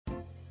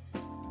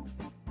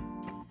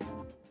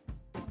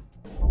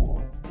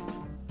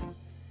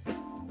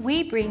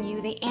We bring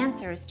you the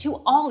answers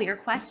to all your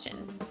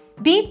questions.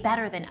 Be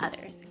better than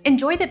others.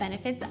 Enjoy the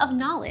benefits of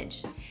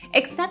knowledge.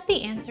 Accept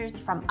the answers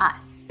from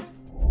us.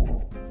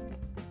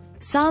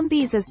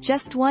 Zombies is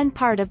just one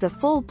part of the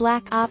full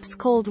Black Ops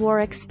Cold War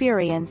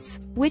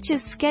experience, which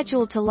is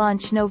scheduled to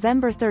launch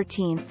November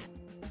 13th.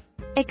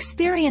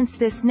 Experience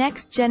this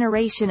next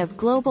generation of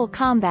global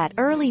combat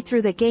early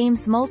through the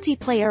game's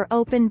multiplayer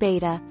open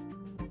beta.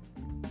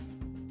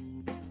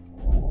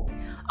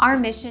 Our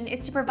mission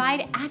is to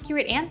provide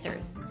accurate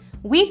answers.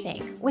 We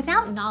think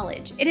without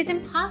knowledge, it is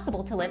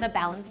impossible to live a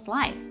balanced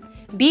life.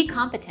 Be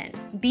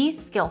competent, be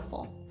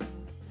skillful.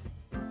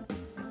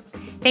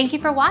 Thank you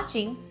for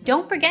watching.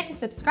 Don't forget to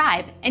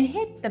subscribe and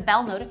hit the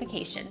bell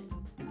notification.